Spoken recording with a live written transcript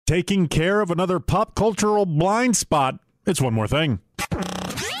taking care of another pop cultural blind spot. It's One More Thing.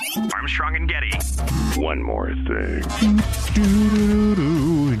 Armstrong and Getty. One more thing.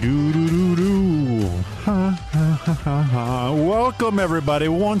 Welcome, everybody,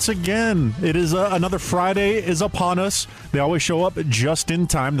 once again. It is another Friday is upon us. They always show up just in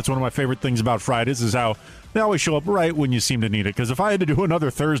time. That's one of my favorite things about Fridays is how they always show up right when you seem to need it. Because if I had to do another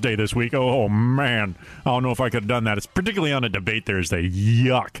Thursday this week, oh, man, I don't know if I could have done that. It's particularly on a debate Thursday.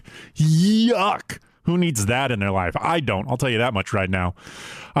 Yuck. Yuck. Who needs that in their life? I don't. I'll tell you that much right now.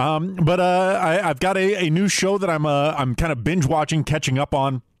 But I've got a new show that I'm kind of binge watching, catching up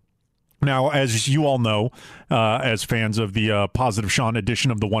on. Now, as you all know, as fans of the Positive Sean edition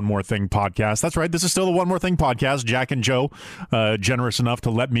of the One More Thing podcast, that's right, this is still the One More Thing podcast. Jack and Joe, generous enough to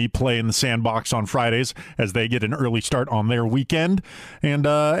let me play in the sandbox on Fridays as they get an early start on their weekend. And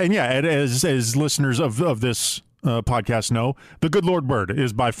yeah, as listeners of this podcast know, The Good Lord Bird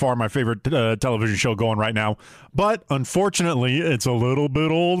is by far my favorite television show going right now. But unfortunately, it's a little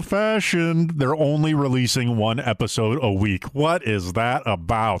bit old-fashioned. They're only releasing one episode a week. What is that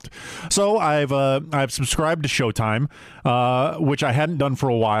about? So I've subscribed to Showtime, which I hadn't done for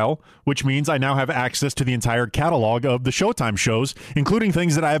a while, which means I now have access to the entire catalog of the Showtime shows, including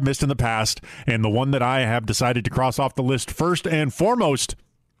things that I have missed in the past. And the one that I have decided to cross off the list first and foremost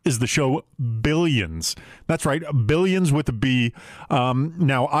is the show Billions. That's right, Billions with a B.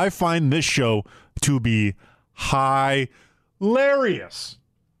 Now, I find this show to be hilarious.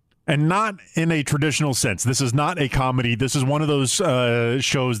 And not in a traditional sense. This is not a comedy. This is one of those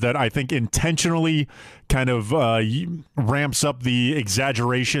shows that I think intentionally kind of ramps up the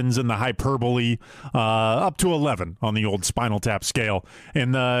exaggerations and the hyperbole up to 11 on the old Spinal Tap scale.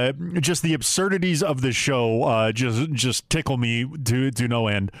 And just the absurdities of the show just tickle me to no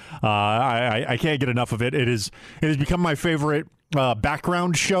end. I can't get enough of it. It has become my favorite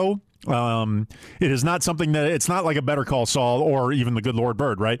background show. It is not something that it's not like a Better Call Saul or even The Good Lord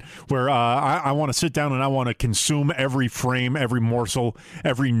Bird, right? Where I want to sit down and I want to consume every frame, every morsel,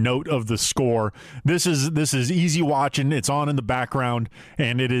 every note of the score. This is easy watching. It's on in the background,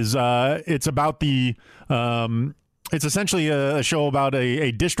 and it is it's about the it's essentially a show about a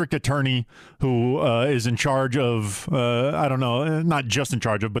district attorney who is in charge of, I don't know, not just in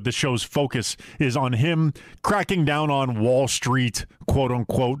charge of, but the show's focus is on him cracking down on Wall Street, quote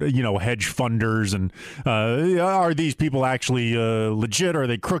unquote, hedge funders. And are these people actually legit? Are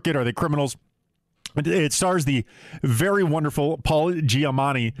they crooked? Are they criminals? It stars the very wonderful Paul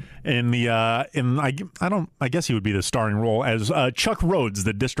Giamatti in the I guess he would be the starring role as Chuck Rhodes,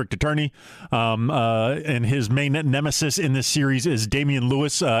 the district attorney, and his main nemesis in this series is Damian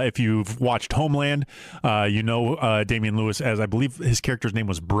Lewis. If you've watched Homeland, Damian Lewis as I believe his character's name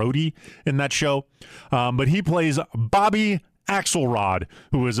was Brody in that show, but he plays Bobby Axelrod,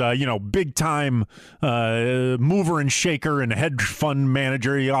 who is big time mover and shaker and hedge fund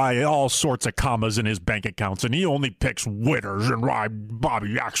manager. He all sorts of commas in his bank accounts, and he only picks winners. And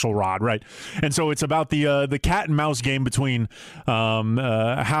Bobby Axelrod, right? And so it's about the cat and mouse game between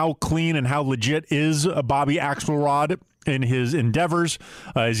how clean and how legit is Bobby Axelrod in his endeavors.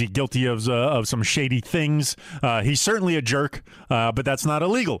 Is he guilty of some shady things? He's certainly a jerk, but that's not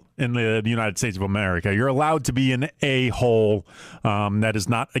illegal in the United States of America. You're allowed to be an a-hole. That is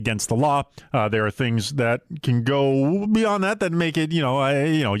not against the law. There are things that can go beyond that make it,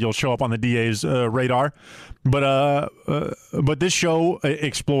 you'll show up on the DA's radar. But this show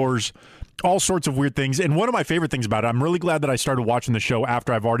explores all sorts of weird things. And one of my favorite things about it, I'm really glad that I started watching the show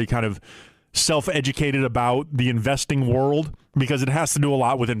after I've already kind of self-educated about the investing world, because it has to do a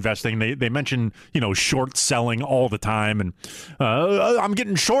lot with investing. They mention, short selling all the time, and I'm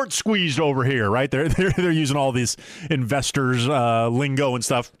getting short squeezed over here, right? They're using all these investors lingo and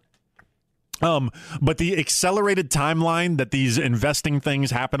stuff. But the accelerated timeline that these investing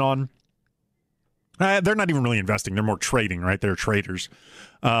things happen on, they're not even really investing. They're more trading, right? They're traders.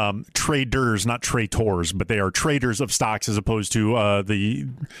 Traders, not traitors, but they are traders of stocks as opposed to the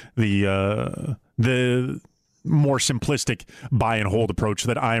more simplistic buy and hold approach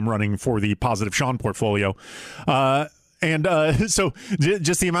that I am running for the Positive Sean portfolio. So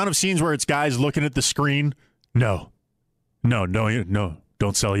just the amount of scenes where it's guys looking at the screen. No,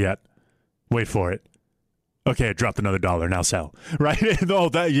 don't sell yet. Wait for it. Okay, it dropped another $1. Now sell, right?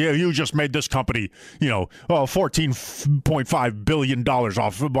 You just made this company, $14.5 billion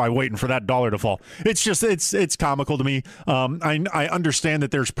off by waiting for that dollar to fall. It's just, it's comical to me. I understand that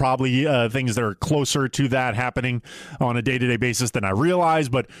there's probably things that are closer to that happening on a day-to-day basis than I realize,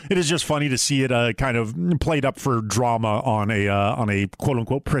 but it is just funny to see it kind of played up for drama on a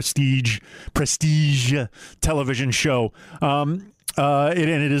quote-unquote prestige television show.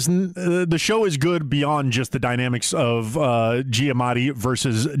 It is the show is good beyond just the dynamics of Giamatti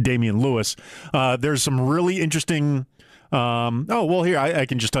versus Damian Lewis. There's some really interesting. Here I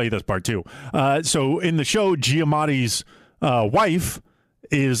can just tell you this part too. So in the show, Giamatti's wife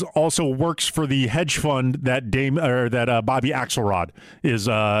is also works for the hedge fund that Bobby Axelrod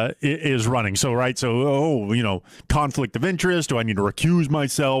is running. So conflict of interest. Do I need to recuse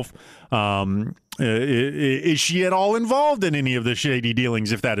myself? Is she at all involved in any of the shady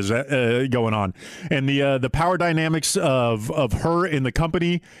dealings, if that is going on? And the power dynamics of her in the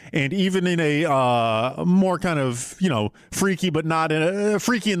company, and even in a more kind of freaky, but not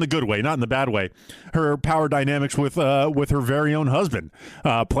freaky in the good way, not in the bad way. Her power dynamics with her very own husband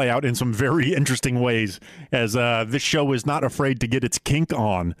play out in some very interesting ways, as this show is not afraid to get its kink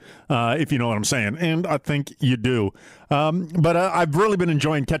on, if you know what I'm saying, and I think you do. But I've really been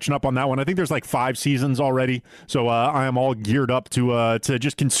enjoying catching up on that one. I think there's like 5 seasons already, so I am all geared up to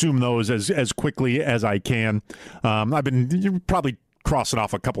just consume those as quickly as I can. I've been probably crossing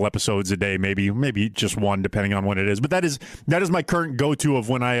off a couple episodes a day, maybe just one, depending on when it is. But that is my current go-to of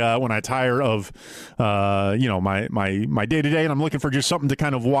when I tire of my day-to-day, and I'm looking for just something to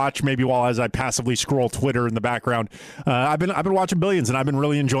kind of watch, maybe while as I passively scroll Twitter in the background. I've been watching Billions, and I've been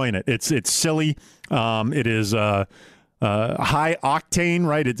really enjoying it. It's silly. It is high octane,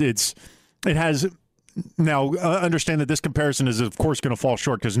 right? It has. Now, understand that this comparison is, of course, going to fall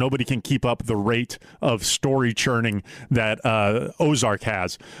short because nobody can keep up the rate of story churning that Ozark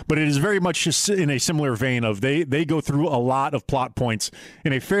has. But it is very much just in a similar vein of they go through a lot of plot points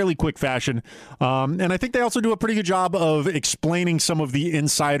in a fairly quick fashion. And I think they also do a pretty good job of explaining some of the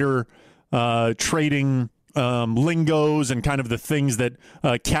insider trading lingos and kind of the things that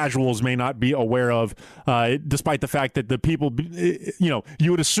casuals may not be aware of, despite the fact that the people,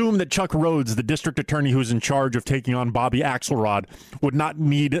 you would assume that Chuck Rhodes, the district attorney who's in charge of taking on Bobby Axelrod, would not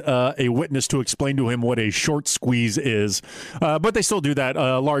need a witness to explain to him what a short squeeze is. But they still do that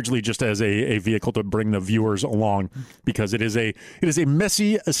largely just as a vehicle to bring the viewers along, because it is a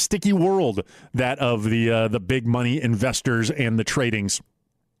messy, a sticky world, that of the big money investors and the tradings.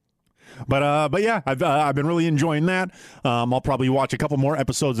 But yeah, I've been really enjoying that. I'll probably watch a couple more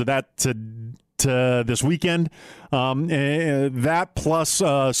episodes of that to this weekend. That plus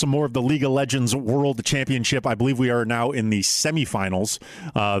some more of the League of Legends World Championship. I believe we are now in the semifinals.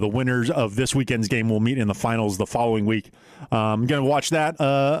 The winners of this weekend's game will meet in the finals the following week. I'm going to watch that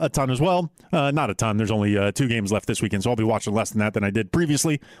a ton as well. Not a ton. There's only 2 games left this weekend, so I'll be watching less than that than I did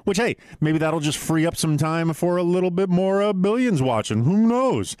previously, which, hey, maybe that'll just free up some time for a little bit more Billions watching. Who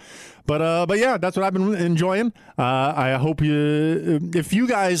knows? But yeah, that's what I've been enjoying. I hope if you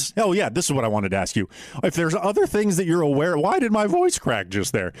guys, this is what I wanted to ask you. If there's other things that you're aware, why did my voice crack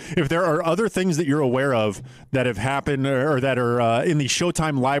just there? If there are other things that you're aware of that have happened or that are in the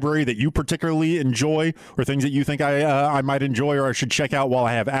Showtime library that you particularly enjoy, or things that you think I might enjoy or I should check out while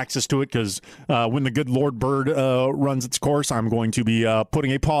I have access to it, because when the good Lord Bird runs its course, I'm going to be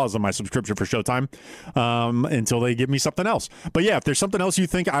putting a pause on my subscription for Showtime until they give me something else. But yeah, if there's something else you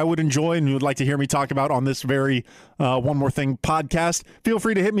think I would enjoy and you would like to hear me talk about on this very One More Thing podcast, feel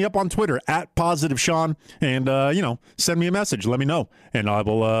free to hit me up on Twitter at @PositiveSean and send me a message. Let me know, and I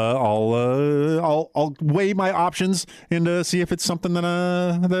will I'll weigh my options and see if it's something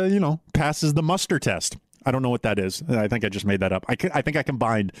that passes the muster test. I don't know what that is. I think I just made that up. I think I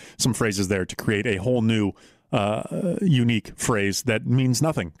combined some phrases there to create a whole new unique phrase that means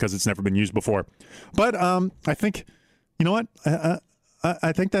nothing because it's never been used before. But I think, you know what?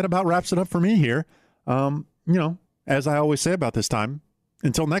 I think that about wraps it up for me here. As I always say about this time,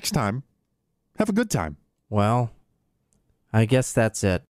 until next time, have a good time. Well, I guess that's it.